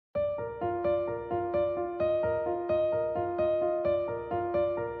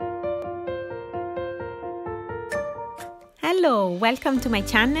Hello, welcome to my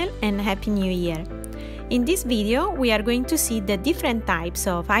channel and Happy New Year! In this video we are going to see the different types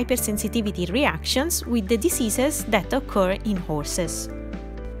of hypersensitivity reactions with the diseases that occur in horses.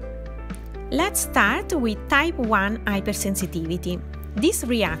 Let's start with type 1 hypersensitivity. This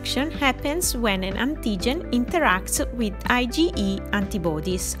reaction happens when an antigen interacts with IgE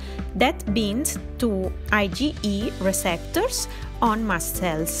antibodies that bind to IgE receptors on mast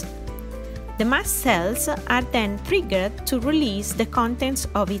cells. The mast cells are then triggered to release the contents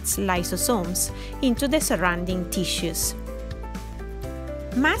of its lysosomes into the surrounding tissues.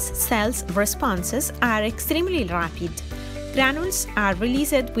 Mast cells' responses are extremely rapid. Granules are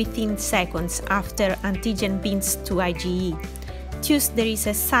released within seconds after antigen binds to IgE. Thus, there is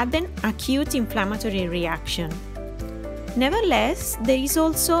a sudden acute inflammatory reaction. Nevertheless, there is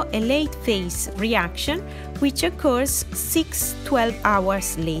also a late-phase reaction which occurs 6–12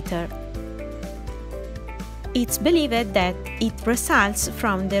 hours later. It's believed that it results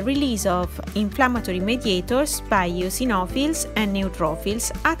from the release of inflammatory mediators by eosinophils and neutrophils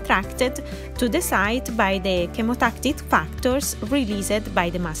attracted to the site by the chemotactic factors released by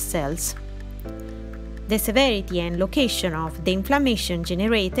the mast cells. The severity and location of the inflammation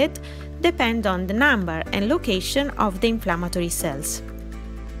generated depend on the number and location of the inflammatory cells.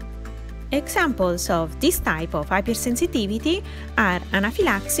 Examples of this type of hypersensitivity are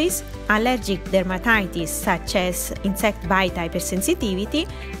anaphylaxis, allergic dermatitis such as insect bite hypersensitivity,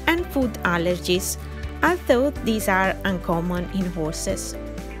 and food allergies, although these are uncommon in horses.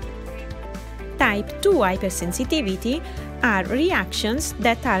 Type 2 hypersensitivity are reactions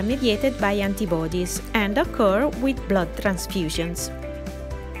that are mediated by antibodies and occur with blood transfusions.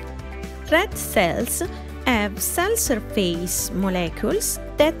 Red cells have cell surface molecules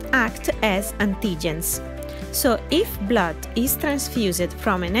that act as antigens. So, if blood is transfused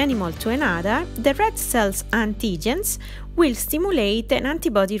from an animal to another, the red cell's antigens will stimulate an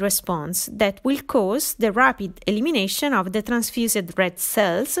antibody response that will cause the rapid elimination of the transfused red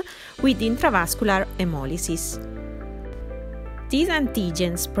cells with intravascular haemolysis. These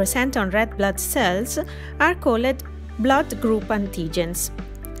antigens present on red blood cells are called blood group antigens.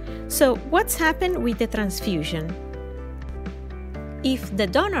 So, what's happened with the transfusion? If the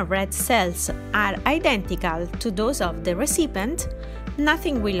donor red cells are identical to those of the recipient,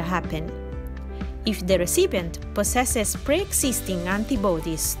 nothing will happen. If the recipient possesses pre-existing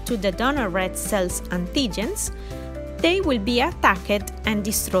antibodies to the donor red cells' antigens, they will be attacked and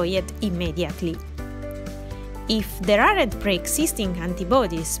destroyed immediately. If there aren't pre-existing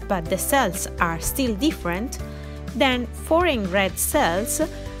antibodies but the cells are still different, then foreign red cells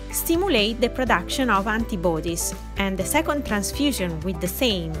stimulate the production of antibodies, and the second transfusion with the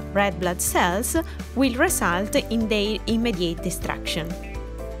same red blood cells will result in their immediate destruction.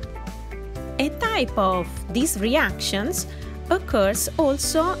 A type of these reactions occurs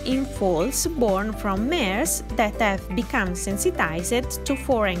also in foals born from mares that have become sensitized to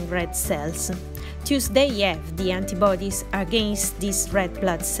foreign red cells. Thus, they have the antibodies against these red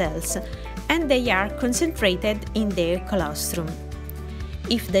blood cells, and they are concentrated in their colostrum.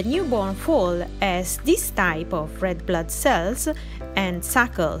 If the newborn foal has this type of red blood cells and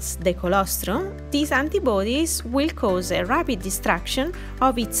suckles the colostrum, these antibodies will cause a rapid destruction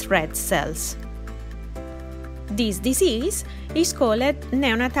of its red cells. This disease is called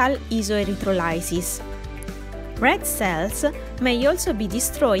neonatal isoerythrolysis. Red cells may also be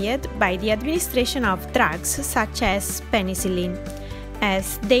destroyed by the administration of drugs such as penicillin,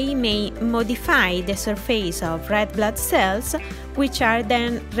 as they may modify the surface of red blood cells, which are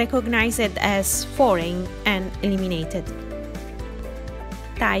then recognized as foreign and eliminated.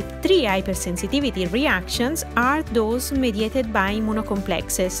 Type 3 hypersensitivity reactions are those mediated by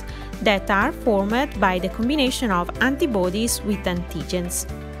immunocomplexes that are formed by the combination of antibodies with antigens.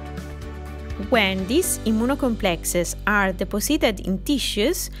 When these immunocomplexes are deposited in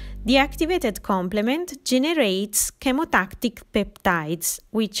tissues, the activated complement generates chemotactic peptides,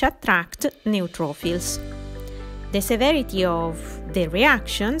 which attract neutrophils. The severity of the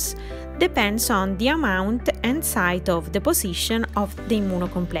reactions depends on the amount and site of deposition of the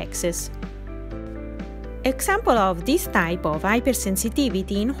immunocomplexes. Examples of this type of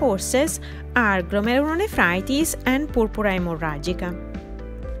hypersensitivity in horses are glomerulonephritis and purpura haemorrhagica.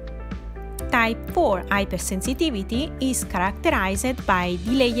 Type 4 hypersensitivity is characterized by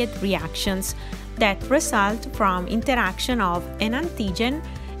delayed reactions that result from interaction of an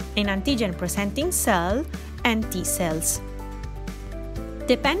antigen-presenting cell, and T cells.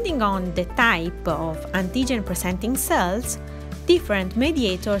 Depending on the type of antigen-presenting cells, different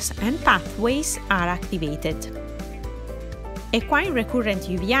mediators and pathways are activated. Equine recurrent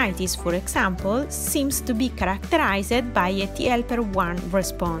uveitis, for example, seems to be characterized by a T helper 1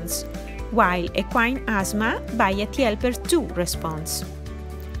 response, while equine asthma by a T helper 2 response.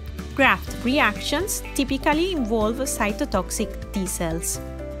 Graft reactions typically involve cytotoxic T cells.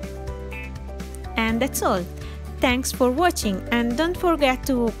 And that's all. Thanks for watching, and don't forget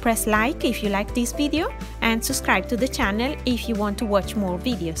to press like if you like this video and subscribe to the channel if you want to watch more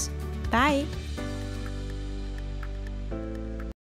videos. Bye!